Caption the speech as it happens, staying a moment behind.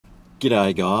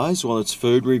G'day guys, well it's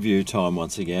food review time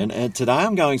once again, and today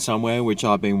I'm going somewhere which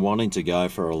I've been wanting to go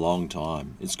for a long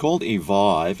time. It's called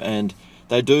Evive, and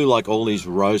they do like all these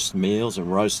roast meals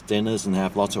and roast dinners and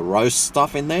have lots of roast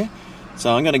stuff in there.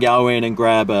 So I'm going to go in and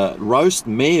grab a roast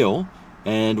meal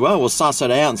and well, we'll suss it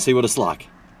out and see what it's like.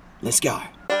 Let's go.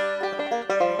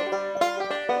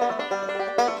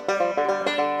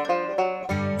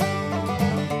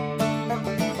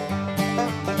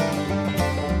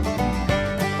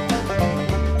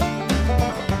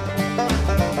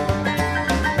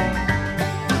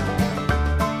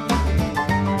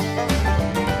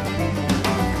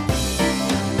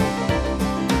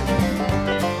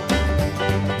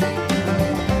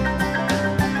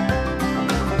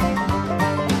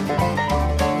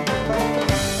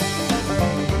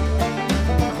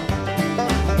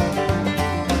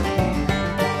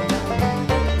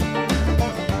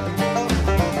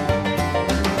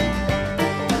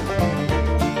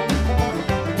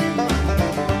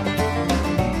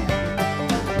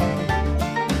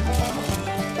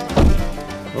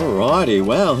 Alrighty,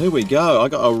 well here we go. I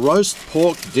got a roast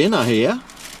pork dinner here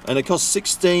and it cost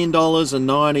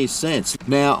 $16.90.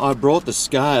 Now I brought the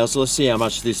scale, so let's see how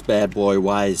much this bad boy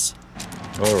weighs.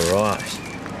 Alright.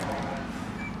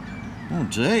 Oh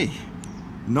gee,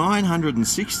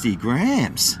 960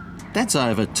 grams. That's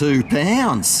over 2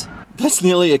 pounds. That's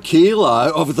nearly a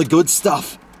kilo of the good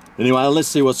stuff. Anyway, let's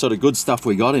see what sort of good stuff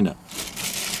we got in it.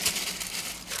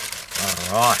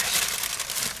 Alright.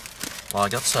 Well, I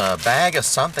got a bag of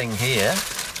something here.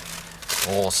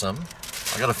 Awesome.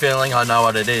 I got a feeling I know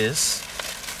what it is.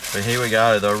 But here we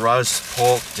go, the roast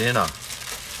pork dinner.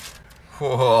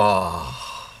 Whoa,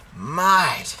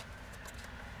 mate.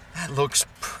 That looks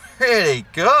pretty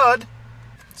good.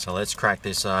 So let's crack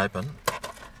this open.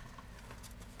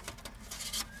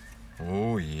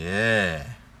 Oh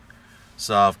yeah.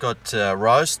 So I've got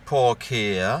roast pork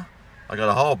here. I got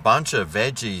a whole bunch of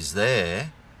veggies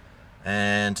there.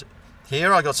 And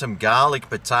here I got some garlic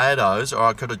potatoes, or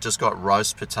I could have just got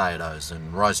roast potatoes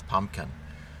and roast pumpkin.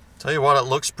 Tell you what, it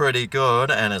looks pretty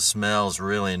good and it smells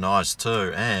really nice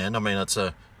too. And I mean, it's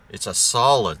a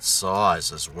solid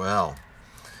size as well.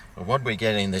 And what do we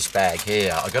get in this bag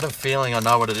here? I got a feeling I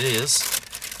know what it is.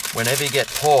 Whenever you get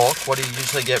pork, what do you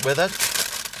usually get with it?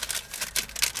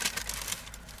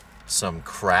 Some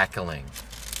crackling.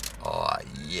 Oh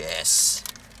yes.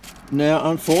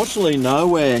 Now, unfortunately,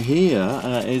 nowhere here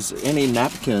is any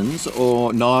napkins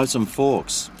or knives and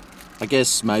forks. I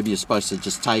guess maybe you're supposed to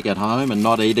just take it home and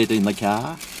not eat it in the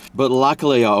car. But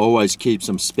luckily, I always keep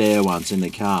some spare ones in the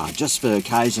car, just for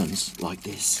occasions like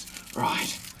this.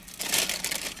 Right.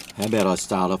 How about I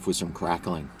start off with some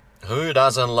crackling? Who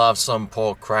doesn't love some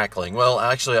pork crackling? Well,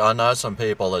 actually, I know some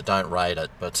people that don't rate it,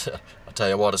 but I tell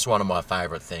you what, it's one of my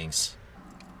favourite things.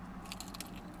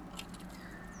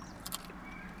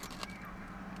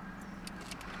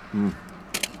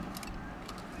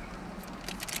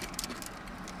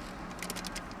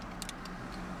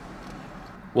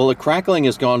 Well, the crackling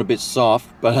has gone a bit soft,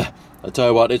 but I tell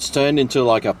you what, it's turned into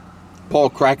like a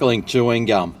pork crackling chewing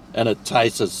gum, and it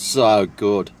tastes so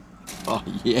good. Oh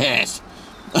yes.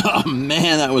 Oh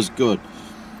man, that was good.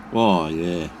 Oh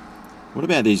yeah. What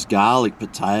about these garlic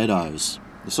potatoes?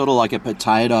 They're sort of like a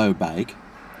potato bake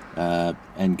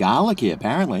and garlicky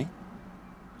apparently.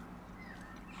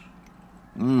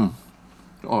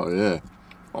 Oh yeah.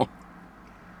 Oh.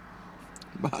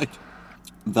 Mate.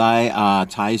 They are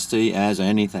tasty as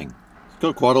anything.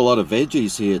 Got quite a lot of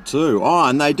veggies here too. Oh,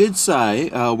 and they did say,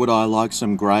 would I like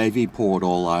some gravy poured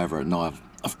all over it? And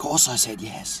of course I said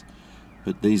yes.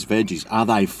 But these veggies, are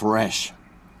they fresh?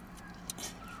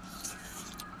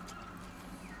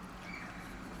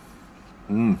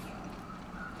 Well,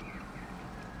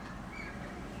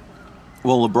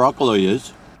 the broccoli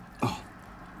is. Oh,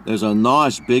 there's a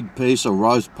nice big piece of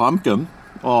roast pumpkin.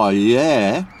 Oh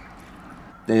yeah.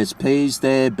 There's peas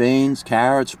there, beans,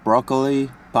 carrots, broccoli,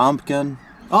 pumpkin.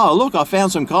 Oh look, I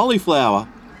found some cauliflower.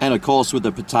 And of course with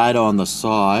the potato on the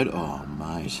side. Oh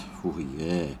mate, oh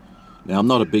yeah. Now I'm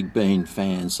not a big bean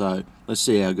fan, so let's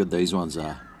see how good these ones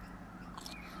are.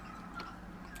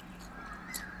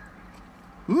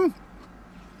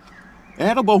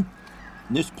 Edible.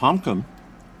 This pumpkin.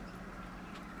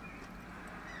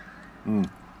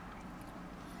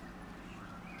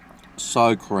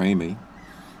 So creamy.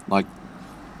 Like,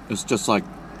 it's just like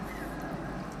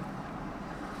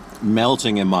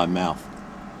melting in my mouth.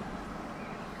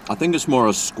 I think it's more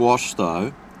a squash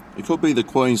though. It could be the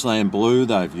Queensland blue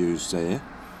they've used there.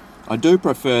 I do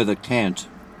prefer the Kent,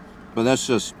 but that's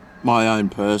just my own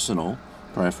personal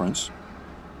preference.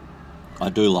 I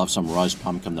do love some roast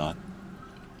pumpkin though.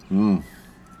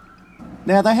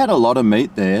 Now they had a lot of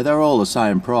meat there. They're all the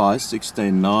same price,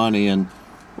 $16.90, and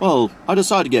well, I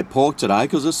decided to get pork today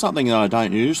because it's something that I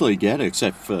don't usually get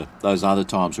except for those other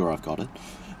times where I've got it.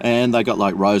 And they got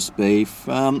like roast beef.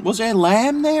 Was there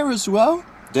lamb there as well?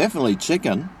 Definitely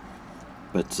chicken.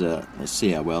 But let's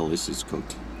see how well this is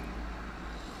cooked.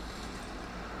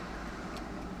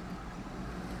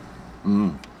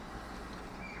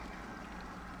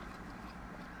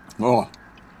 Oh,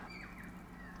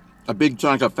 a big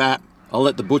chunk of fat. I'll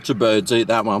let the butcher birds eat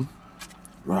that one.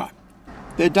 Right.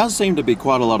 There does seem to be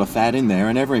quite a lot of fat in there,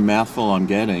 and every mouthful I'm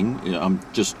getting, I'm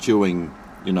just chewing,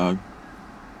 you know,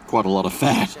 quite a lot of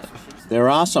fat. There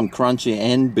are some crunchy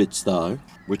end bits though,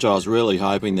 which I was really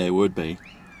hoping there would be.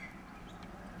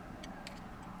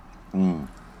 Oh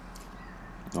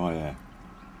yeah.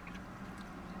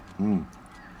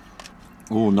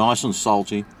 Oh, nice and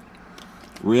salty.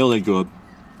 Really good.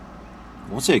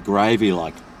 What's their gravy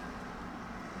like?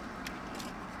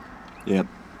 Yep,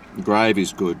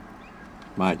 gravy's good,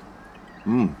 mate.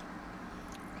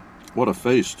 What a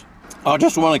feast. I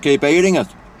just want to keep eating it.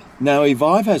 Now,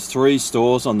 Evive has 3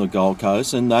 stores on the Gold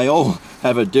Coast, and they all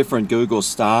have a different Google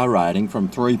star rating from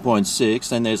 3.6,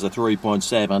 then there's a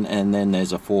 3.7, and then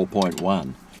there's a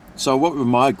 4.1. So what would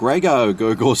my Grego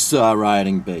Google star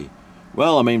rating be?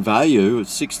 Well, I mean, value is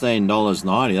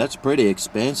 $16.90. That's pretty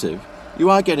expensive. You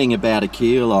are getting about a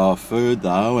kilo of food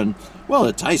though, and well,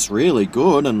 it tastes really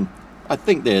good, and I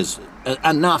think there's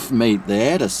enough meat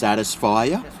there to satisfy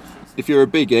you. If you're a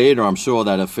big eater, I'm sure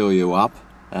that'll fill you up,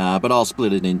 but I'll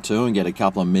split it in 2 and get a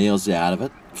couple of meals out of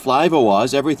it.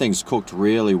 Flavour-wise, everything's cooked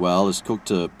really well. It's cooked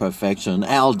to perfection.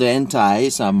 Al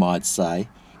dente, some might say.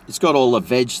 It's got all the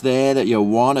veg there that you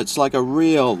want. It's like a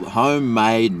real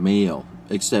homemade meal,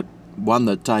 except one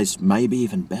that tastes maybe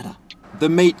even better. The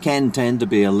meat can tend to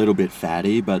be a little bit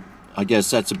fatty, but I guess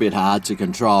that's a bit hard to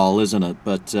control, isn't it?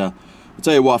 But I'll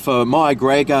tell you what, for my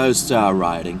Grego star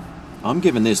rating, I'm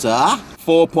giving this a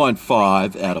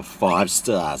 4.5 out of 5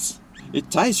 stars.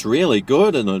 It tastes really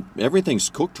good, and everything's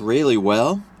cooked really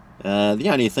well. The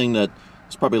only thing that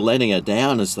is probably letting it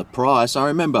down is the price. I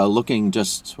remember looking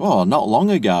just, not long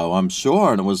ago, I'm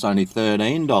sure, and it was only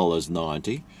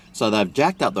 $13.90. So they've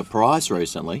jacked up the price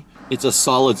recently. It's a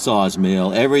solid size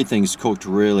meal. Everything's cooked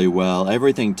really well.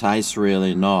 Everything tastes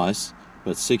really nice.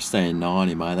 But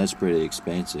 $16.90, mate, that's pretty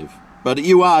expensive. But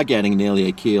you are getting nearly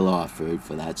a kilo of food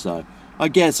for that, so I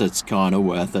guess it's kind of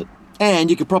worth it. And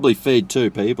you could probably feed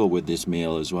 2 people with this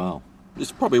meal as well.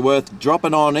 It's probably worth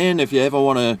dropping on in if you ever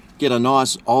want to get a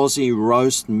nice Aussie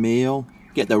roast meal.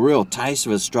 Get the real taste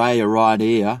of Australia right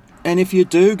here. And if you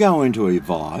do go into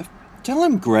Evive, tell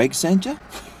them Greg sent you.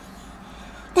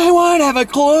 They won't have a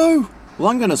clue. Well,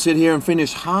 I'm going to sit here and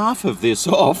finish half of this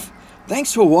off.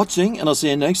 Thanks for watching, and I'll see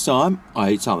you next time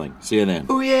I eat something. See you then.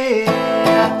 Oh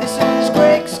yeah, this is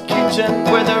Greg's Kitchen,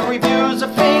 where the